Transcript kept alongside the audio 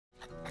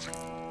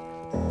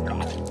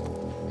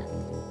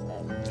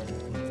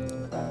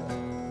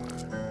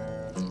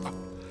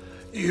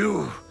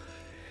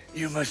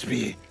You must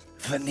be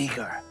the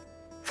nigger.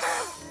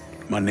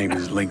 My name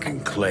is Lincoln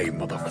Clay,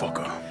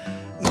 motherfucker.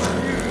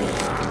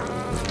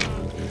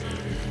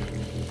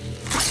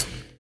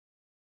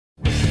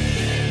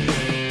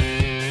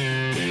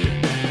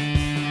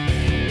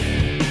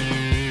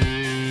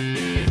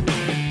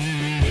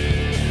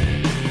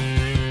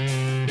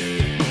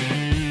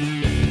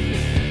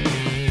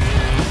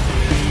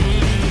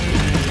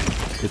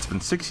 It's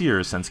been 6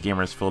 years since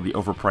gamers filled the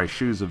overpriced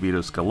shoes of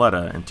Vito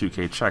Scaletta in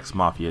 2K Czech's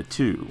Mafia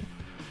II.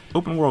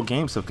 Open world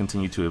games have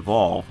continued to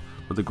evolve,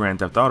 with the Grand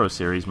Theft Auto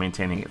series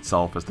maintaining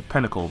itself as the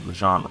pinnacle of the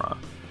genre.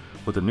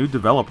 With a new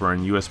developer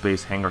in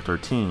US-based Hangar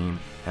 13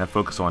 and a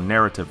focus on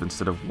narrative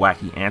instead of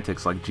wacky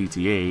antics like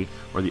GTA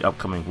or the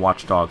upcoming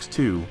Watch Dogs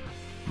 2,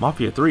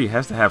 Mafia 3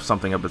 has to have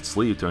something up its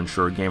sleeve to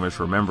ensure gamers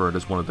remember it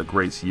as one of the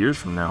greats years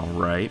from now,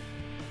 right?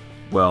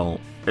 Well,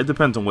 it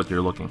depends on what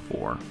you're looking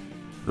for.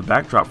 The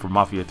backdrop for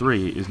Mafia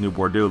 3 is New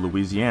Bordeaux,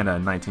 Louisiana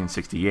in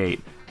 1968,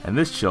 and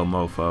this chill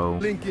mofo,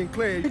 Lincoln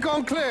Clay.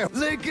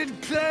 Lincoln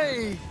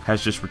Clay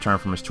has just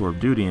returned from his tour of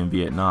duty in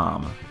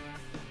Vietnam.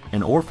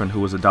 An orphan who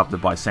was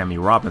adopted by Sammy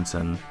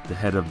Robinson, the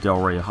head of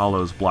Delray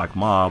Hollow's Black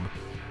Mob,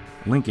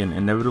 Lincoln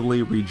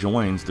inevitably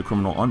rejoins the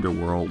criminal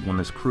underworld when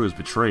his crew is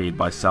betrayed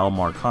by Sal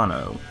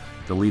Marcano,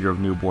 the leader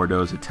of New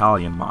Bordeaux's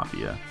Italian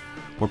Mafia.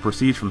 What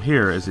proceeds from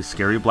here is a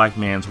scary black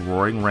man's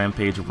roaring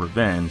rampage of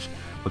revenge,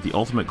 with the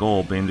ultimate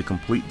goal being the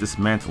complete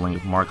dismantling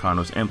of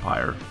Marcano's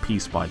empire,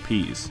 piece by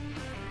piece.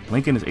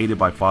 Lincoln is aided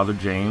by Father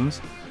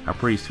James, a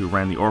priest who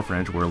ran the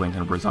orphanage where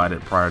Lincoln resided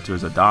prior to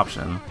his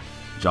adoption,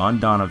 John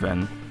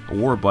Donovan, a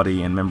war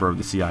buddy and member of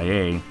the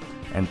CIA,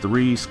 and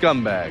 3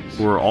 scumbags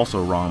who were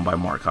also wronged by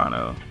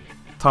Marcano.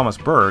 Thomas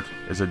Burke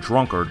is a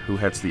drunkard who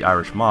heads the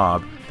Irish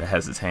mob that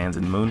has its hands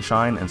in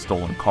moonshine and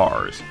stolen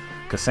cars.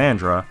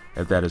 Cassandra,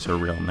 if that is her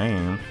real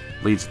name,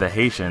 leads the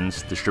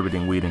Haitians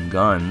distributing weed and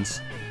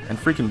guns. And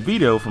freaking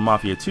Vito from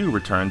Mafia 2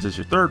 returns as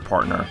your third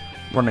partner,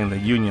 running the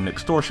Union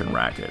extortion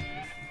racket.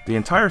 The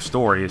entire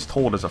story is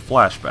told as a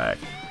flashback,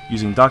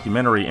 using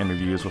documentary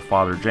interviews with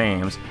Father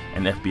James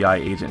and FBI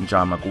agent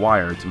John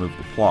McGuire to move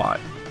the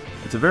plot.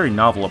 It's a very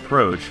novel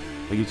approach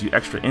that gives you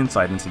extra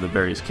insight into the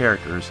various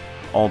characters,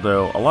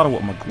 although a lot of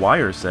what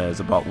McGuire says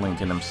about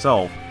Lincoln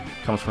himself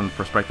comes from the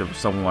perspective of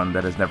someone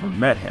that has never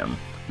met him,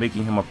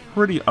 making him a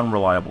pretty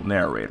unreliable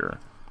narrator.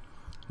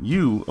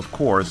 You, of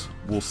course,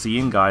 will see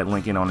and guide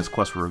Lincoln on his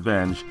quest for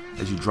revenge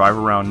as you drive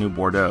around New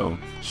Bordeaux,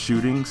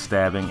 shooting,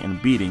 stabbing,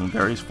 and beating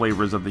various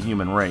flavors of the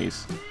human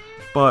race,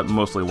 but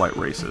mostly white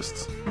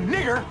racists.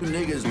 Nigger.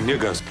 Niggers.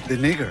 Niggers. The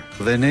nigger.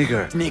 The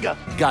nigger.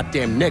 Nigger.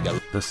 Goddamn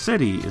nigger. The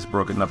city is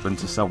broken up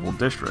into several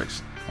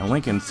districts, and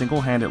Lincoln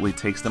single-handedly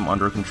takes them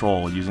under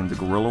control using the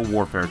guerrilla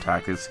warfare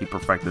tactics he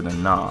perfected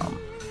in Nam.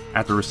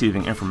 After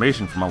receiving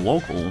information from a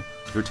local,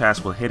 you're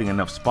tasked with hitting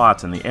enough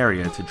spots in the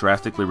area to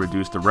drastically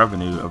reduce the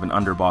revenue of an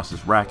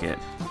underboss's racket,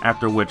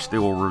 after which they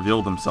will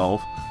reveal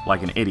themselves,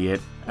 like an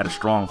idiot, at a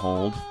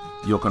stronghold.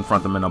 You'll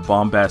confront them in a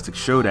bombastic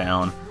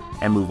showdown,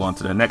 and move on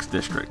to the next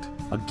district.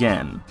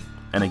 Again,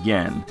 and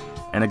again,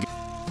 and again.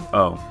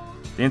 Oh,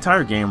 the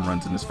entire game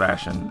runs in this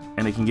fashion,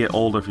 and it can get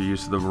old if you're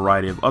used to the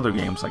variety of other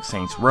games like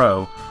Saints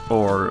Row,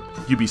 or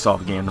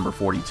Ubisoft game number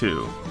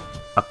 42.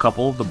 A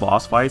couple of the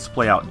boss fights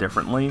play out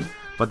differently,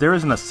 but there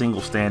isn't a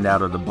single standout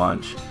of the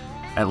bunch.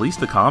 At least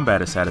the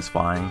combat is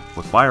satisfying,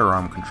 with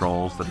firearm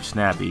controls that are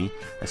snappy,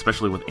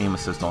 especially with aim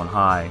assist on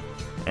high,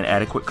 an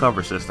adequate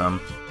cover system,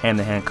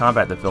 hand-to-hand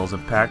combat that feels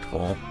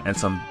impactful, and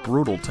some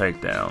brutal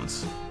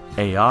takedowns.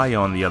 AI,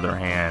 on the other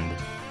hand,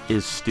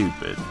 is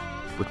stupid,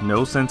 with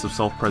no sense of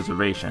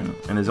self-preservation,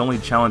 and is only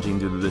challenging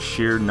due to the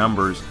sheer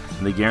numbers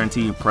and the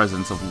guaranteed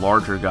presence of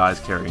larger guys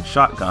carrying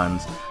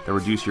shotguns that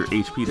reduce your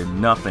HP to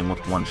nothing with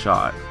one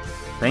shot.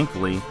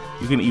 Thankfully,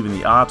 you can even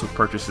the odds with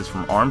purchases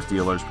from arms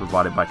dealers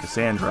provided by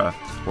Cassandra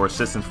or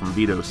assistance from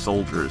Vito's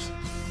soldiers.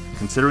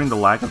 Considering the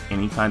lack of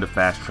any kind of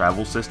fast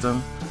travel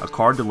system, a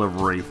car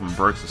delivery from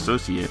Burke's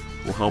associate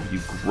will help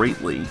you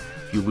greatly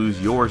if you lose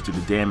yours due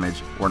to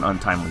damage or an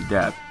untimely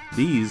death.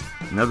 These,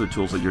 and other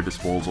tools at your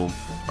disposal,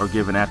 are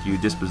given after you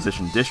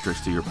disposition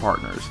districts to your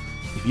partners.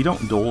 If you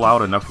don't dole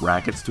out enough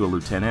rackets to a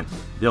lieutenant,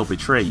 they'll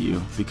betray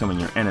you, becoming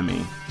your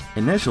enemy.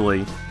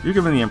 Initially, you're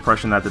given the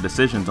impression that the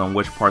decisions on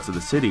which parts of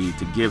the city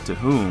to give to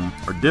whom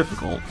are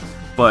difficult,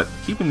 but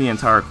keeping the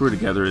entire crew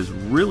together is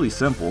really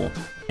simple,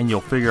 and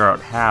you'll figure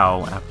out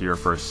how after your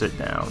first sit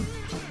down.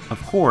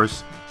 Of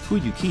course, who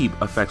you keep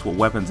affects what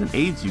weapons and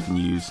aids you can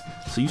use,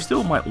 so you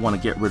still might want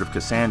to get rid of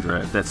Cassandra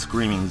if that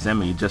screaming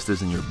Zemi just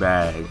isn't your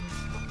bag.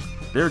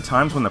 There are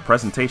times when the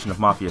presentation of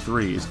Mafia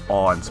 3 is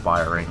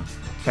awe-inspiring,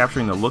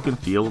 capturing the look and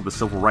feel of the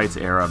civil rights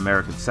era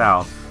American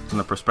South from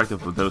the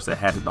perspective of those that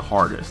had it the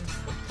hardest.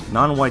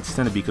 Non-whites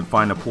tend to be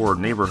confined to poorer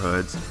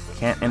neighborhoods,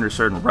 can't enter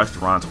certain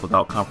restaurants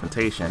without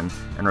confrontation,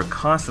 and are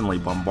constantly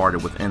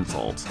bombarded with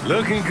insults.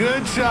 Looking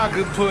good,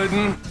 chocolate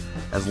pudding.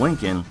 As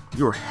Lincoln,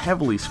 you are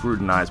heavily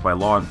scrutinized by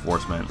law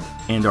enforcement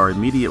and are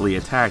immediately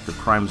attacked if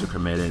crimes are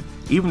committed,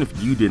 even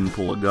if you didn't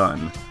pull a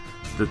gun.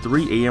 The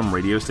 3 AM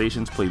radio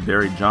stations play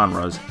varied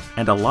genres,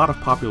 and a lot of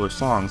popular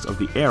songs of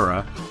the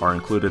era are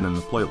included in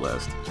the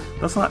playlist.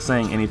 That's not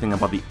saying anything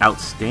about the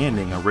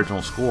outstanding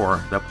original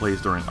score that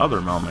plays during other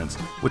moments,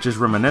 which is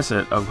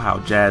reminiscent of how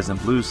jazz and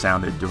blues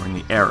sounded during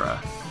the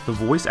era. The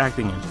voice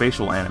acting and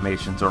facial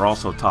animations are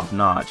also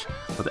top-notch,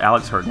 with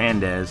Alex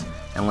Hernandez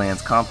and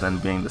Lance Compton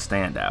being the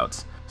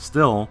standouts.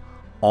 Still,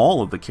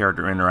 all of the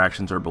character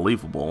interactions are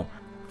believable,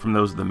 from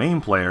those of the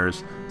main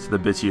players to the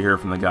bits you hear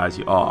from the guys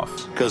you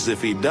off. Cause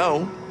if he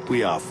don't,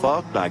 we are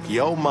fucked like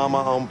yo mama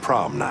on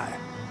prom night.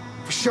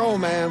 For sure,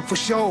 man, for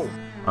sure.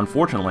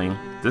 Unfortunately,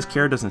 this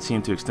care doesn't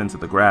seem to extend to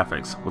the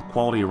graphics, with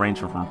quality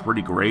ranging from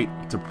pretty great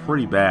to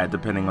pretty bad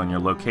depending on your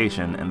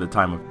location and the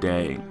time of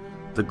day.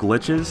 The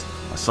glitches,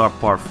 a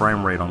subpar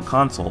frame rate on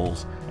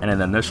consoles, and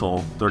an initial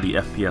 30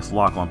 FPS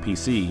lock on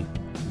PC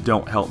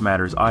don't help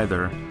matters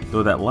either,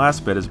 though that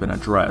last bit has been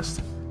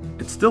addressed.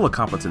 It's still a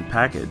competent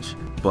package,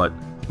 but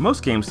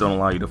most games don't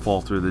allow you to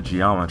fall through the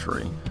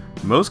geometry.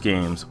 Most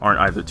games aren't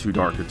either too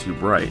dark or too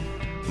bright.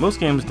 Most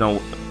games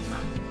don't,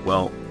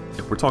 well,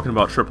 if we're talking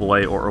about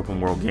AAA or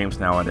open world games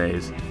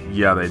nowadays,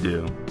 yeah they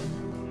do.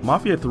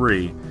 Mafia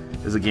III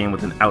is a game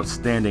with an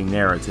outstanding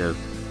narrative,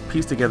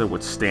 pieced together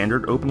with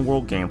standard open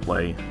world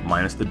gameplay,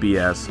 minus the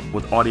BS,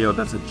 with audio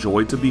that's a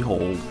joy to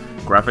behold,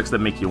 graphics that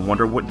make you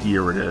wonder what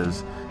year it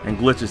is, and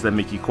glitches that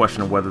make you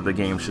question whether the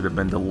game should have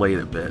been delayed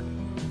a bit.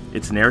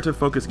 Its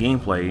narrative-focused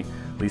gameplay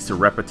leads to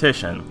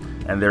repetition,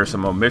 and there are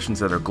some omissions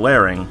that are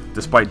glaring,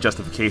 despite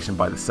justification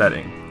by the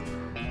setting.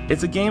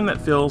 It's a game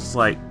that feels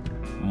like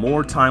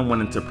more time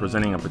went into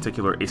presenting a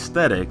particular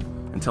aesthetic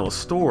and tell a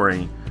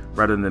story,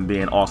 rather than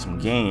being an awesome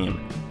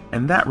game,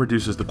 and that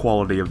reduces the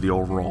quality of the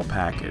overall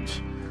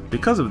package.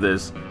 Because of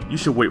this, you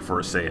should wait for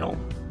a sale,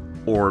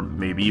 or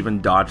maybe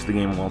even dodge the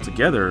game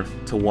altogether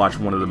to watch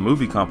one of the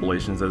movie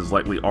compilations that has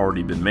likely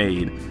already been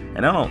made,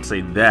 and I don't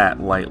say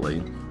that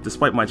lightly,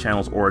 despite my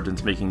channel's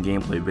origins making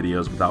gameplay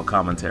videos without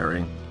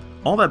commentary.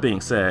 All that being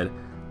said,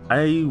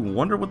 I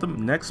wonder what the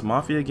next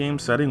Mafia game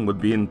setting would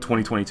be in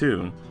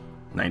 2022.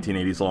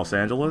 1980s Los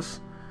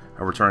Angeles?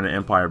 A return to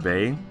Empire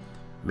Bay?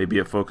 Maybe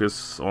a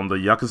focus on the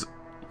Yakuza...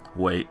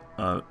 Wait,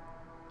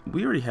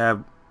 we already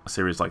have a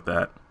series like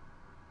that.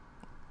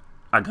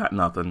 I got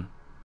nothing.